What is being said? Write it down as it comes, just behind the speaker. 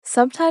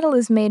Subtitle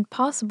is made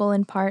possible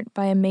in part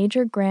by a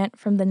major grant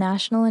from the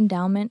National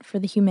Endowment for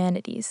the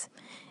Humanities,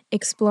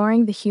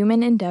 exploring the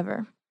human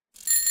endeavor.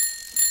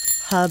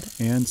 Hub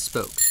and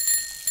Spoke.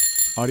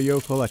 Audio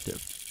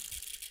Collective.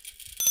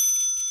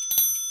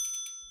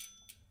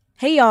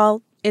 Hey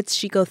y'all, it's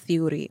Shiko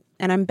Theuri,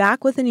 and I'm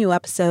back with a new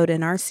episode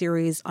in our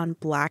series on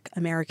Black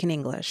American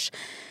English.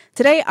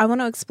 Today, I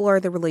want to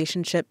explore the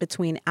relationship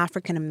between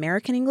African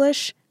American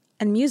English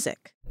and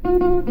music.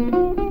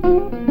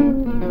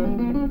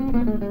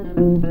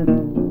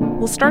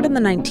 We'll start in the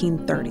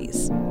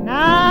 1930s.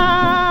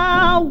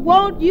 Now,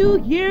 won't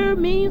you hear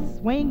me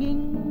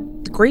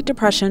swinging? The Great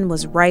Depression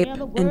was ripe,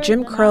 and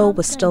Jim Crow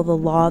was still the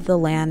law of the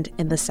land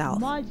in the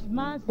South.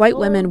 White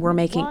women were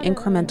making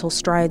incremental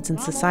strides in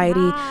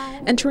society,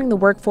 entering the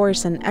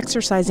workforce and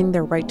exercising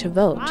their right to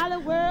vote.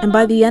 And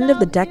by the end of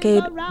the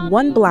decade,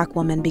 one black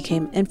woman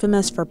became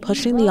infamous for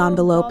pushing the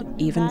envelope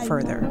even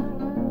further.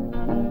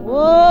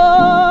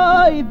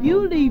 Oh, if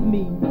you leave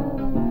me,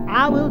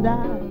 I will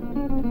die.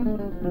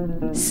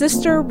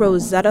 Sister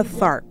Rosetta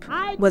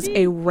Tharpe was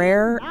a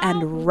rare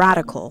and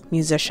radical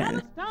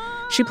musician.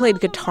 She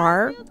played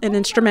guitar, an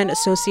instrument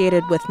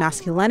associated with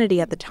masculinity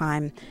at the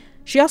time.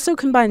 She also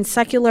combined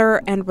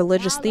secular and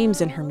religious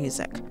themes in her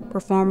music,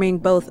 performing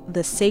both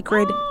the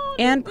sacred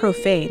and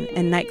profane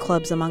in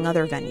nightclubs, among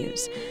other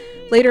venues.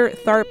 Later,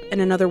 Tharpe and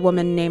another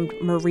woman named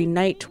Marie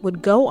Knight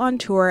would go on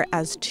tour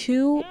as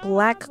two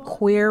black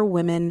queer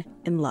women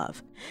in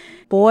love.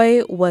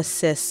 Boy, was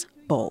Sis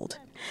bold.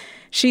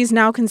 She's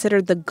now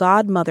considered the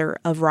godmother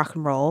of rock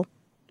and roll.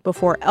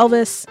 Before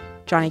Elvis,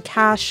 Johnny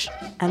Cash,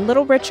 and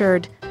Little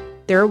Richard,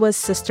 there was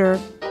Sister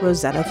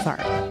Rosetta Tharpe.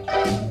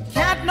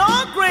 Can't no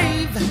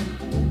grave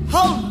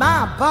hold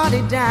my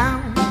body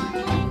down.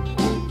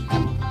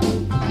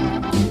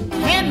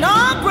 Can't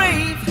no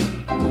grave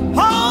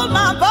hold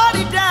my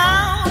body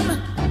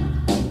down.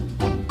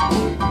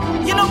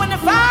 You know when the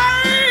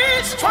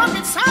first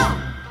trumpet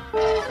sound,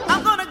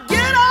 I'm gonna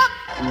get up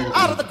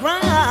out of the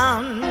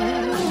ground.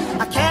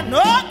 I can't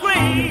no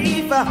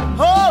grave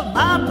hold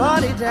my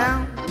body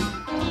down.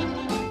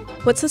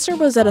 What Sister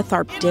Rosetta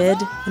Tharpe did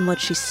and what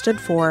she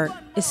stood for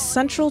is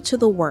central to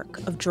the work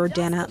of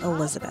Jordana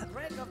Elizabeth.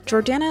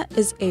 Jordana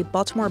is a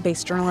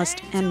Baltimore-based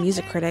journalist and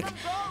music critic,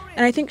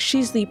 and I think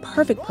she's the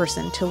perfect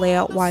person to lay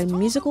out why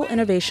musical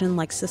innovation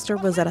like Sister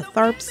Rosetta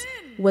Tharpe's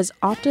was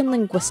often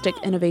linguistic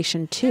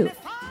innovation too.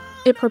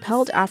 It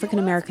propelled African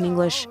American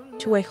English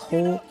to a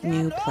whole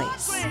new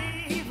place.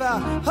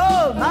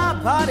 Hold my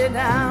body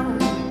down.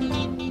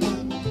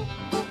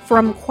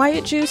 From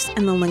Quiet Juice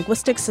and the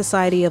Linguistic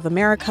Society of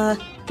America,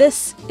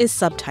 this is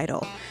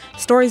Subtitle,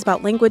 stories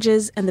about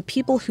languages and the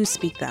people who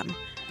speak them.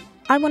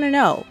 I want to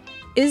know,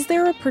 is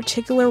there a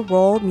particular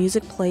role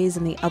music plays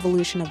in the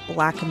evolution of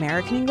Black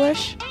American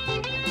English?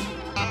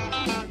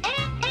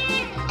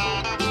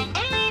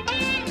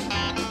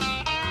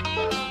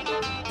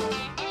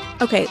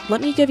 Okay,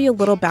 let me give you a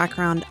little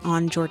background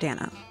on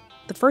Jordana.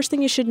 The first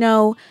thing you should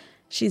know,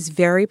 she's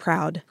very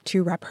proud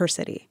to rep her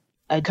city.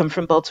 I come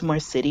from Baltimore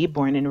City,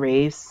 born and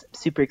raised,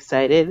 super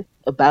excited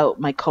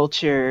about my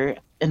culture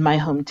and my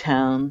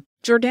hometown.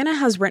 Jordana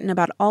has written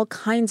about all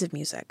kinds of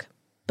music,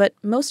 but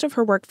most of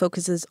her work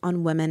focuses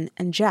on women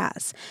and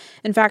jazz.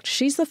 In fact,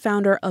 she's the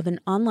founder of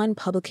an online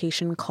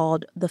publication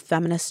called The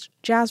Feminist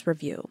Jazz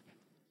Review.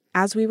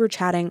 As we were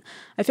chatting,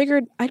 I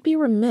figured I'd be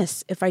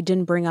remiss if I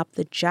didn't bring up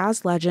the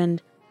jazz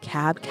legend,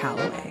 Cab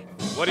Calloway.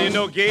 What do you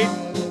know, Gate?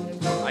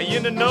 Are you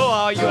in the know or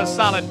are you a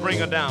solid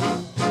bringer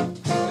down?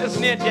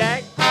 Listen here,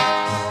 Jack.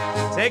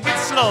 Take it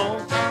slow,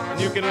 and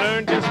you can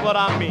learn just what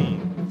I mean.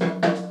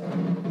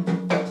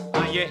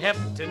 Are you hep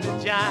to the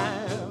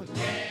jive?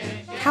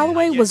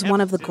 Calloway was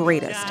one of the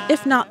greatest,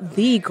 if not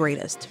the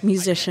greatest,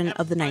 musician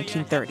of the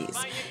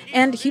 1930s,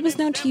 and he was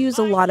known to use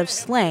a lot of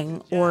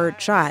slang, or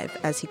jive,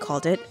 as he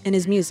called it, in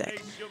his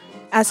music.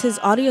 As his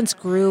audience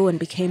grew and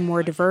became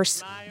more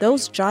diverse,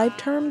 those jive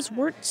terms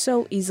weren't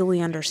so easily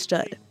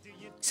understood.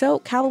 So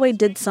Calloway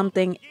did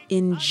something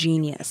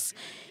ingenious.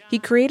 He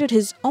created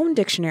his own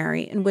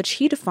dictionary in which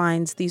he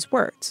defines these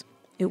words.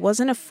 It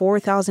wasn't a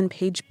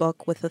 4,000-page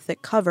book with a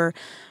thick cover,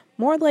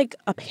 more like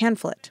a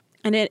pamphlet,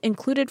 and it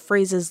included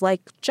phrases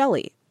like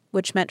jelly,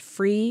 which meant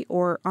free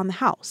or on the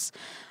house.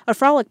 A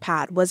frolic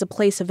pad was a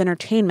place of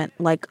entertainment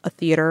like a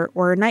theater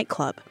or a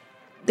nightclub.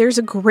 There's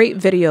a great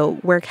video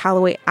where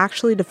Calloway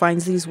actually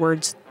defines these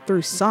words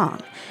through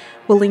song.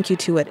 We'll link you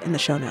to it in the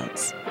show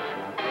notes.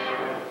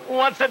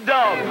 What's a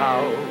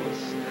doghouse?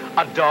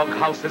 A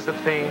doghouse is a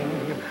thing,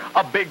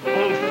 a big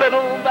bull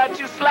fiddle that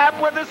you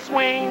slap with a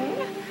swing.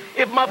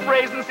 If my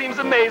phrasing seems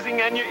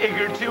amazing and you're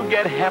eager to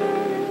get hep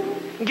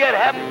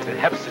to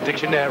Hep's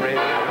Dictionary.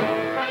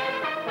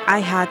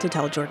 I had to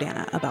tell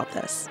Jordana about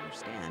this.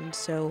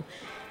 So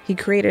he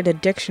created a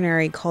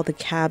dictionary called the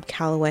Cab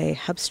Calloway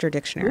Hepster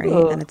Dictionary,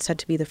 and it's said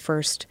to be the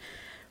first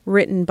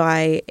written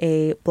by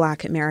a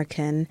Black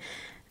American.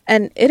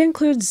 And it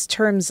includes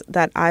terms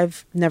that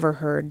I've never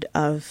heard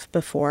of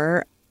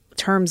before.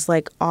 terms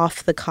like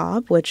off the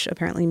cob, which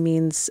apparently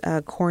means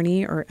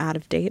corny or out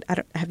of date.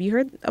 Have you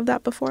heard of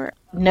that before?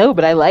 No,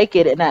 but I like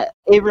it. And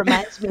it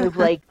reminds me of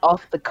like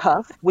off the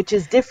cuff, which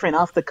is different.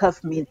 Off the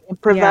cuff means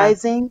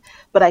improvising,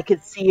 but I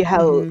could see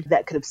how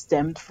that could have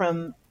stemmed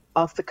from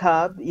off the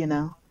cob, you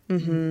know?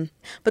 Mm-hmm.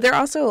 But there are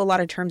also a lot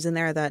of terms in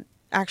there that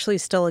actually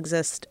still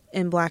exist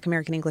in Black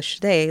American English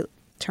today.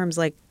 Terms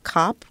like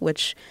cop,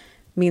 which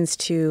means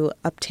to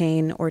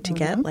obtain or to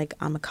get, like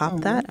I'm a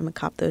cop that, I'm a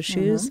cop those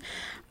shoes.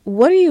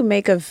 What do you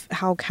make of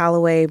how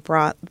Calloway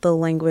brought the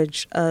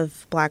language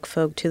of Black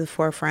folk to the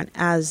forefront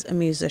as a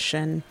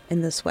musician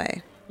in this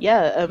way?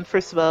 Yeah,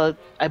 first of all,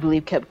 I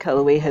believe Cab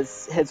Calloway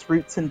has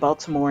roots in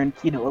Baltimore, and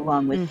you know,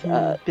 along with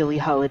Billie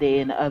Holiday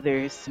and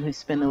others who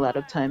spend a lot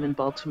of time in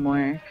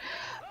Baltimore.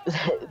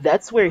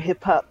 That's where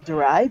hip hop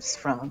derives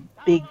from,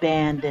 big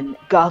band and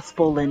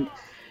gospel, and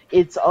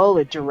it's all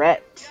a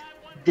direct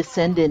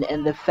descendant.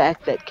 And the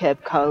fact that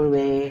Cab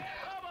Calloway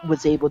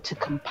was able to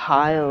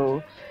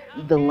compile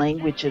the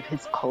language of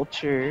his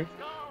culture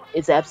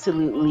is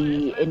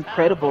absolutely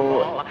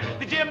incredible.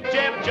 The jib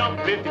jab jump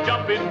it, the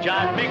jumping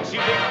jive makes you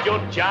lick your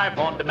jive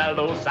on the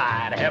mellow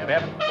side. Hip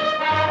hip.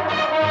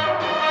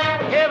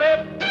 Hip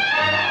hip.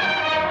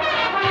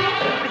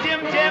 The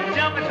jib jab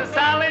jump is a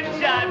silent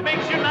jive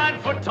makes you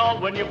 9 foot tall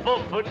when you're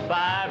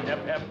 4'5".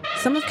 Hip hip.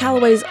 Some of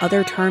Calloway's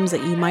other terms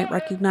that you might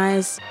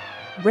recognize: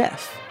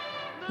 riff,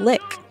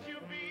 lick,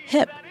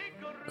 hip,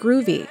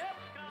 groovy,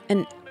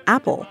 and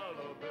apple,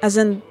 as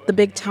in the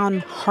big town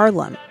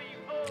Harlem.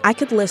 I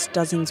could list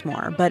dozens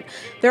more, but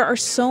there are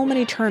so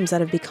many terms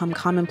that have become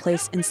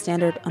commonplace in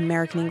standard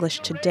American English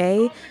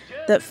today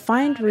that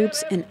find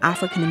roots in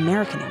African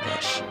American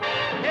English.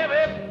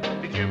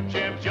 The jib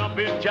jab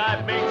jumping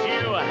jive makes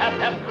you hip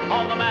hip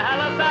on the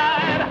mellow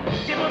side.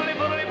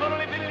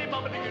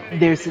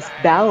 There's this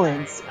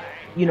balance,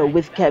 you know,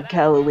 with Cab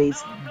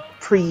Calloway's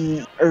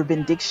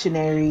pre-Urban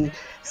Dictionary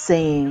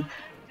saying,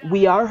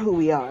 we are who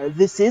we are,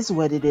 this is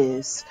what it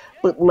is,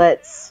 but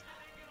let's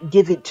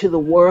give it to the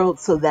world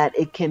so that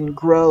it can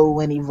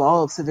grow and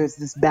evolve. So there's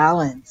this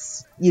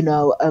balance, you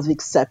know, of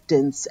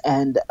acceptance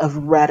and of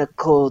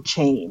radical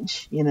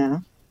change, you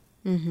know?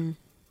 Mm-hmm.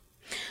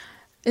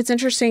 It's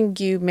interesting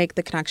you make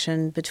the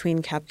connection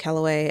between Cab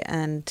Calloway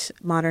and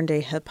modern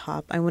day hip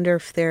hop. I wonder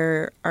if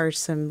there are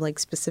some like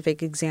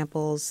specific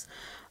examples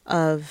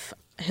of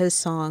his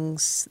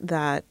songs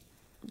that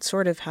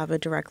sort of have a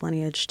direct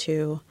lineage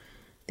to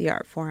the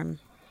art form.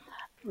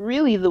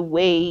 Really, the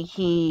way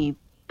he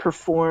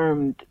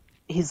performed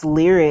his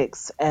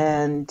lyrics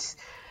and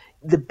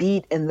the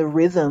beat and the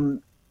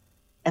rhythm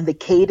and the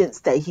cadence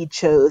that he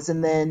chose,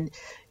 and then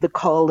the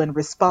call and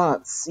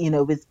response, you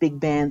know, with big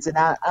bands. And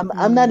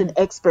I'm not an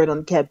expert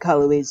on Cab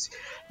Calloway's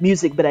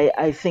music, but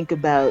I think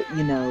about,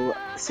 you know,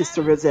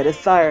 Sister Rosetta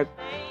Tharpe.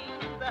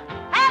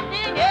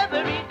 Happening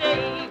every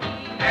day.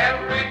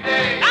 Every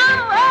day.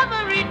 Oh,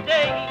 every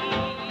day.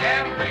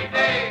 Every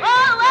day.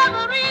 Oh,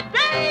 every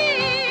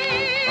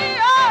day.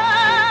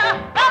 Oh,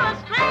 there are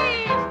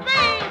strange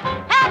things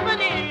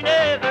happening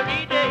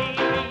every day.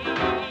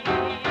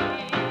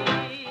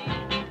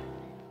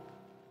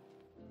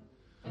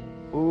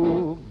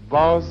 Ooh,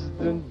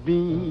 Boston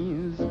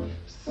beans,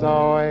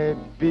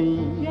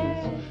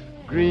 soybeans,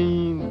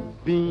 green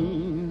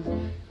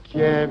beans,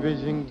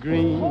 cabbage and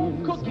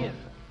greens.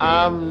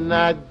 I'm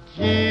not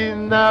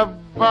keen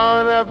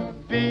upon a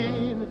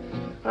bean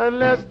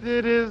unless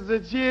it is a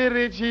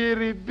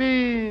cherry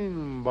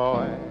bean,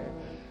 boy.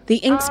 The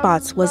Ink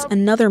Spots was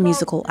another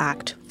musical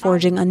act,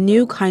 forging a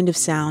new kind of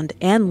sound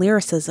and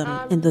lyricism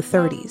in the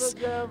 30s.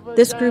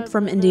 This group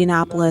from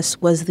Indianapolis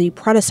was the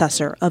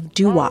predecessor of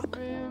doo-wop.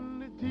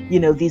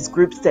 You know, these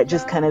groups that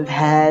just kind of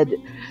had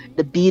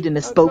the beat and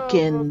a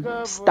spoken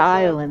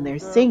style in their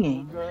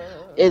singing.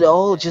 It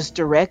all just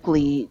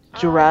directly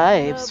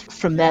derives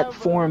from that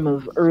form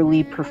of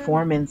early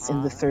performance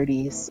in the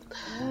 30s.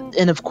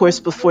 And of course,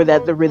 before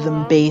that, the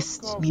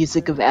rhythm-based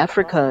music of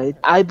Africa.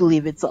 I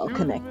believe it's all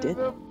connected.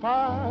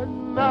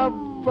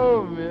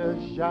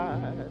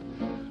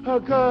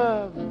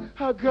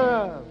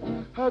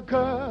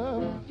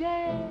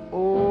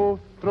 Oh,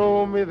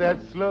 throw me that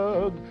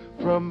slug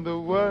from the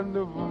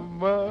wonderful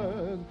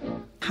mug.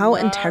 How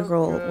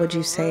integral would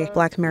you say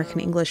Black American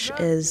English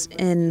is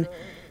in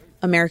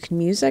American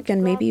music,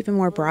 and maybe even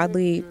more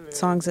broadly,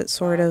 songs that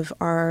sort of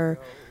are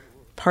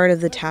part of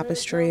the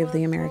tapestry of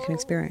the American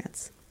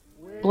experience?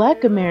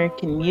 Black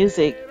American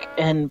music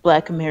and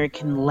Black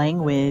American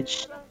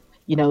language,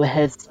 you know,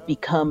 has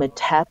become a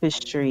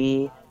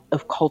tapestry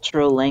of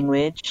cultural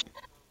language,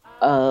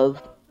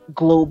 of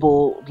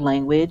global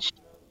language.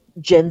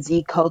 Gen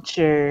Z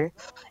culture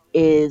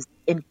is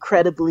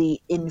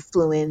incredibly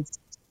influenced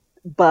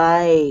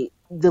by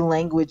the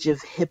language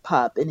of hip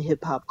hop and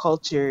hip hop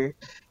culture.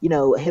 You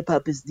know, hip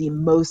hop is the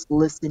most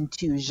listened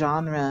to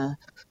genre,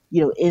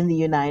 you know, in the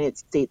United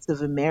States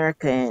of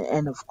America.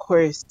 And of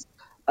course,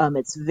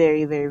 it's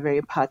very, very,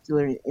 very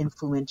popular and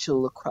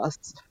influential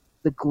across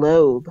the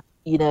globe.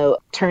 You know,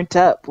 turned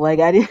up. Like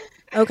I didn't.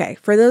 Okay,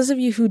 for those of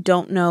you who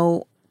don't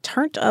know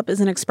Turned up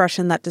is an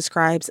expression that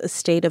describes a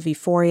state of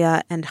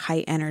euphoria and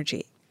high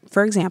energy.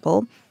 For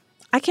example,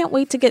 I can't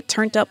wait to get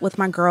turned up with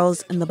my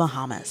girls in the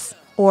Bahamas.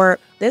 Or,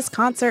 this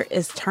concert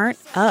is turned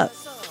up.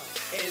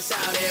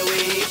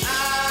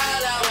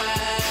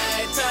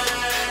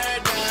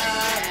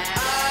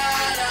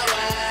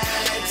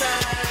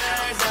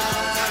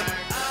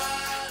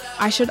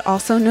 I should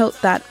also note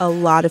that a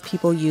lot of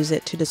people use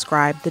it to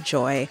describe the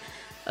joy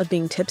of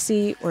being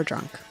tipsy or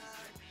drunk.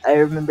 I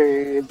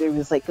remember there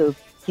was like a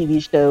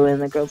TV show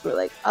and the girls were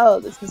like, oh,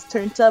 this is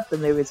turned up.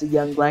 And there was a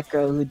young black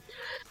girl who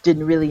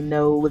didn't really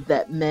know what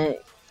that meant.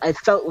 I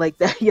felt like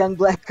that young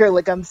black girl,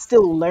 like I'm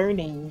still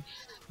learning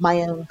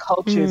my own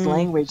culture's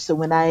language. So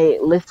when I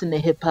listen to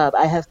hip hop,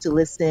 I have to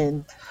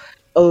listen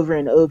over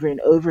and over and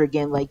over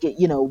again. Like,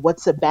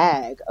 what's a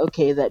bag?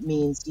 Okay, that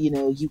means,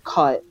 you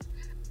caught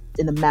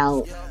an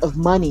amount of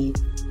money.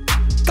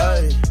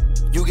 Hey,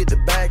 you get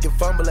the bag and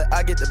fumble it,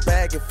 I get the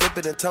bag and flip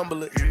it and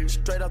tumble it.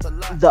 Straight off the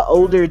line. The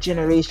older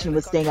generation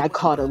was saying, I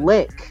caught a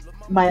lick.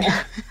 Right?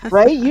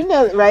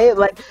 Right?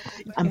 Like,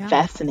 I'm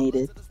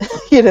fascinated,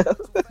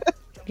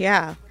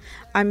 Yeah,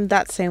 I'm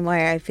that same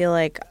way. I feel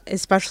like,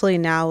 especially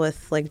now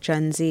with like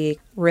Gen Z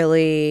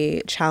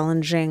really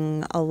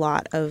challenging a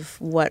lot of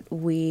what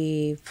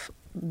we've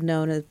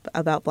known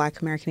about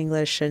Black American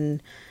English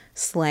and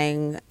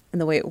slang and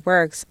the way it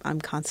works,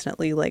 I'm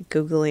constantly like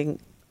Googling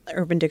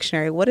Urban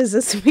Dictionary. What does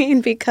this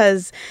mean?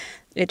 Because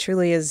it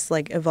truly is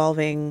like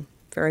evolving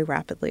very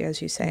rapidly,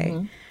 as you say.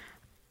 Mm-hmm.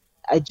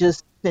 I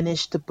just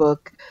finished the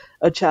book,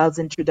 A Child's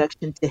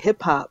Introduction to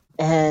Hip Hop,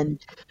 and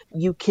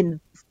you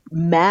can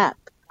map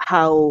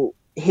how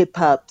hip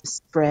hop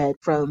spread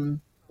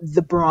from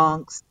the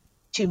Bronx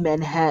to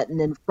Manhattan,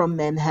 and from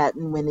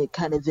Manhattan when it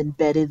kind of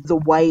embedded the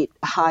white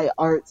high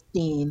art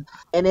scene.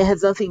 And it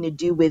has nothing to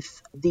do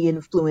with the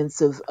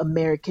influence of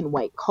American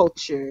white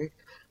culture.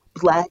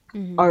 Black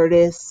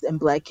artists and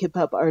Black hip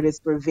hop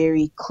artists were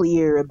very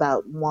clear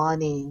about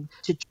wanting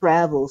to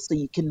travel. So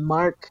you can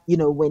mark,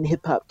 when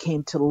hip hop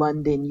came to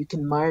London, you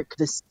can mark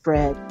the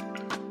spread.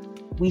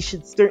 We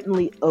should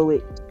certainly owe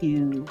it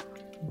to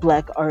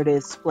Black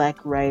artists,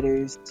 Black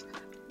writers,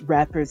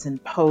 rappers,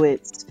 and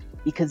poets,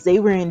 because they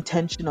were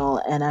intentional,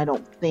 and I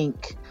don't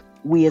think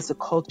we as a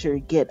culture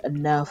get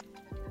enough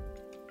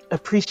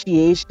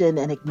appreciation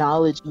and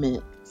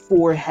acknowledgement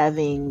for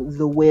having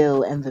the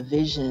will and the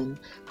vision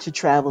to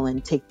travel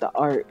and take the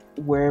art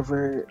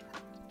wherever,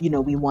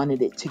 we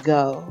wanted it to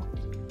go.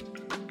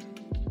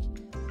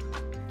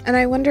 And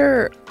I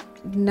wonder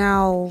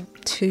now,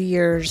 2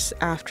 years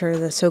after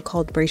the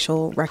so-called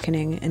racial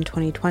reckoning in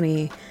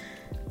 2020,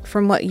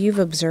 from what you've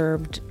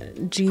observed,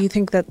 do you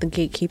think that the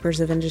gatekeepers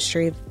of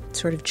industry have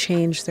sort of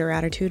changed their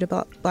attitude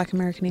about Black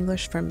American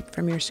English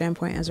from your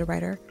standpoint as a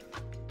writer?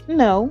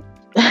 No.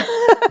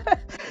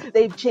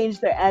 They've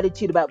changed their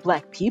attitude about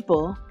Black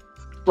people,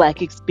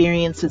 Black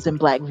experiences, and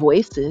Black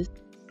voices.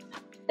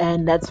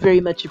 And that's very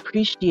much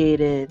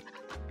appreciated.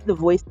 The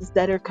voices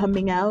that are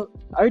coming out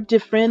are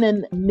different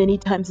and many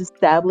times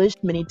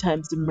established, many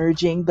times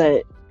emerging,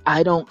 but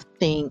I don't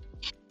think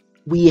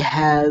we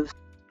have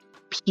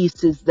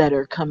pieces that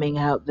are coming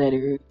out that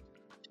are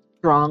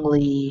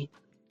strongly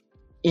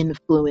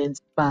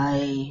influenced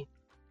by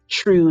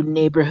true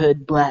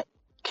neighborhood Black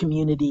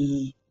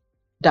community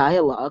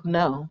dialogue.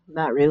 No,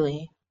 not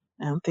really.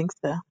 I don't think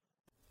so.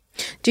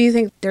 Do you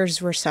think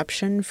there's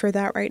reception for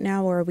that right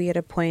now, or are we at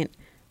a point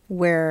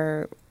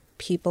where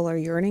people are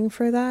yearning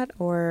for that,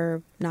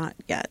 or not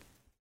yet?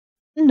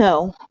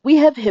 No, we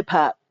have hip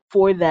hop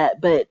for that,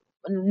 but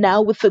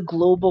now with the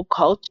global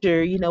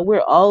culture,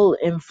 we're all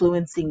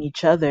influencing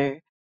each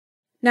other.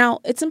 Now,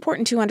 it's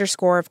important to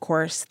underscore, of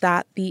course,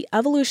 that the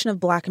evolution of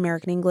Black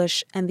American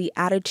English and the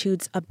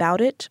attitudes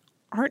about it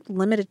aren't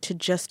limited to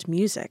just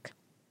music.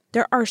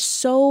 There are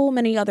so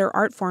many other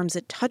art forms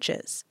it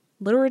touches: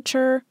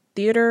 literature,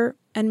 theater,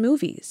 and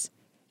movies.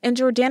 And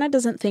Jordana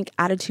doesn't think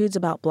attitudes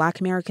about Black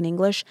American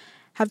English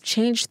have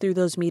changed through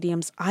those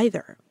mediums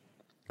either.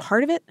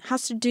 Part of it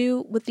has to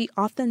do with the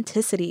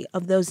authenticity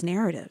of those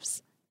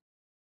narratives.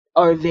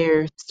 Are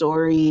there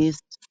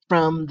stories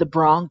from the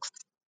Bronx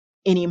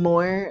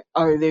anymore?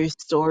 Are there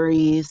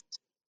stories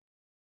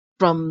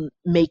from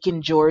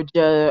Macon,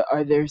 Georgia?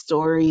 Are there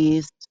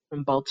stories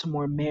from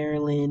Baltimore,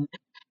 Maryland,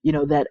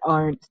 that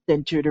aren't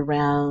centered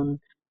around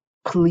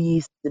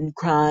police and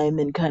crime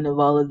and kind of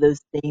all of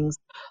those things?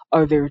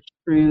 Are there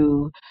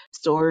true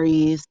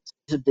stories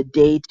of the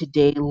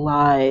day-to-day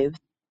lives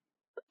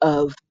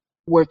of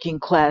working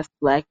class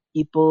Black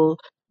people?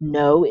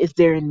 No. Is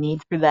there a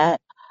need for that?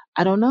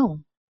 I don't know.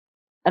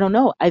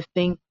 I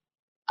think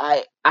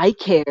I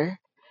care,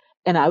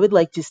 and I would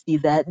like to see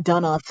that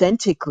done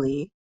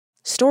authentically.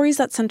 Stories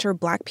that center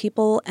Black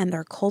people and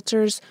their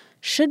cultures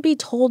should be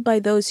told by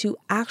those who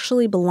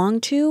actually belong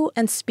to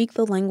and speak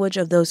the language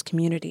of those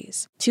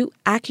communities, to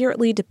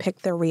accurately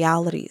depict their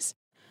realities,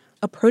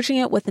 approaching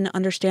it with an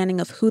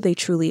understanding of who they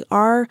truly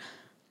are,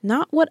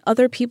 not what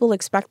other people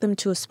expect them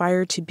to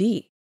aspire to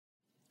be.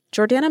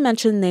 Jordana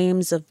mentioned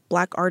names of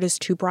Black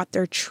artists who brought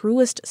their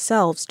truest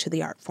selves to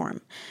the art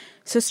form: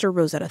 Sister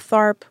Rosetta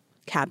Tharpe,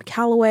 Cab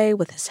Calloway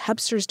with his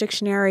Hepster's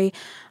Dictionary.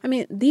 I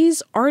mean,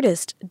 these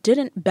artists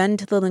didn't bend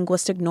to the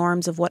linguistic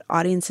norms of what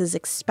audiences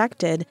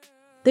expected.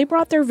 They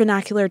brought their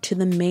vernacular to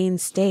the main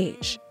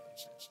stage.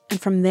 And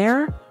from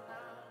there,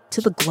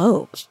 to the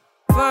globe.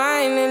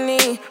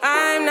 Finally,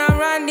 I'm not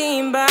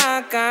running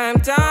back, I'm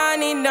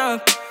turning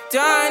up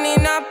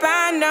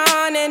and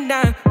on and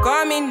down,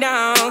 coming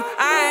down.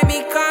 I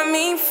be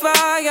coming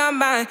for your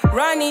mind,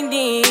 running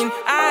in.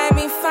 I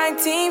be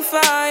fighting for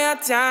your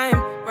time,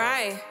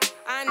 right?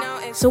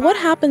 So what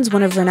happens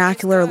when a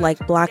vernacular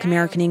like Black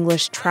American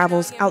English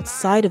travels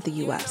outside of the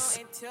US?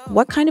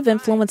 What kind of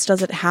influence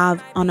does it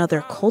have on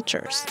other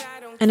cultures?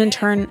 And in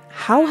turn,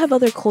 how have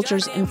other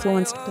cultures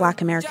influenced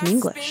Black American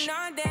English?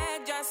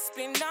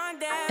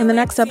 In the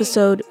next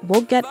episode,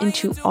 we'll get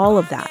into all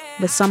of that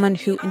with someone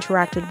who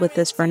interacted with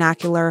this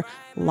vernacular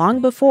long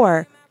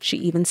before she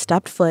even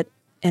stepped foot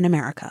in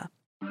America.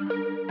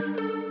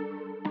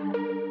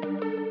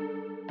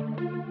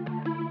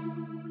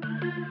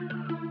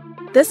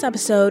 This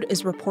episode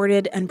is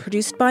reported and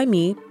produced by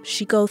me,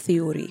 Shiko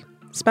Theuri.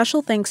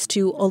 Special thanks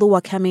to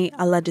Oluwakemi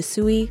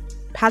Aladisui,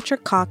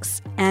 Patrick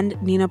Cox, and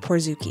Nina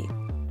Porzuki.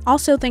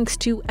 Also thanks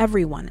to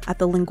everyone at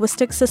the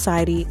Linguistic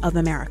Society of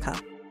America.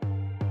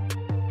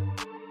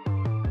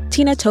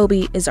 Tina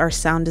Toby is our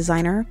sound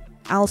designer.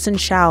 Allison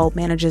Shao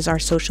manages our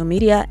social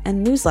media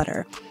and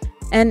newsletter.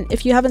 And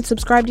if you haven't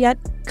subscribed yet,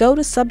 go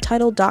to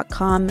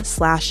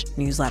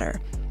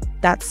subtitle.com/newsletter.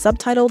 That's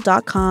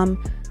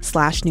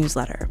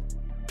subtitle.com/newsletter.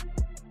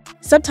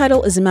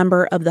 Subtitle is a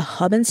member of the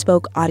Hub and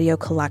Spoke Audio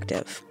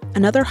Collective.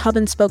 Another Hub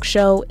and Spoke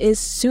show is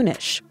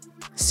Soonish.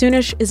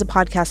 Soonish is a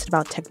podcast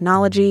about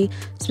technology,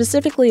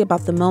 specifically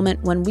about the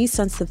moment when we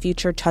sense the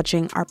future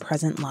touching our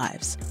present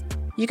lives.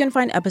 You can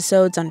find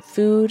episodes on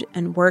food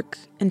and work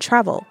and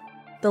travel.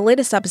 The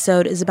latest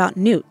episode is about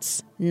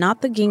newts,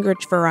 not the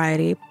Gingrich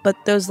variety, but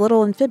those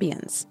little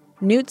amphibians.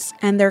 Newts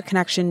and their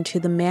connection to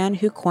the man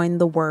who coined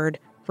the word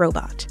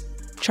robot.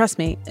 Trust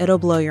me, it'll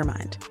blow your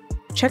mind.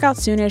 Check out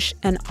Soonish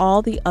and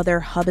all the other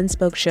Hub and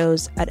Spoke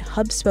shows at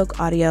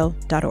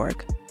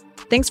hubspokeaudio.org.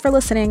 Thanks for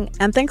listening,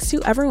 and thanks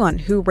to everyone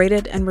who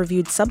rated and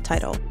reviewed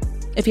Subtitle.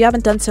 If you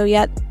haven't done so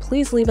yet,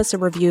 please leave us a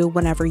review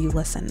whenever you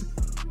listen.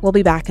 We'll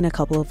be back in a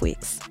couple of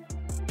weeks.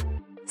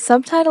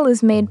 Subtitle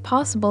is made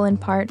possible in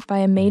part by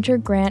a major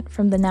grant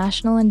from the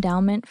National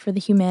Endowment for the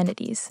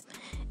Humanities,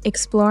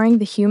 exploring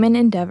the human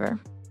endeavor.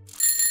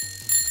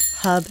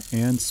 Hub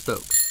and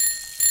Spoke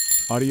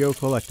Audio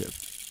Collective.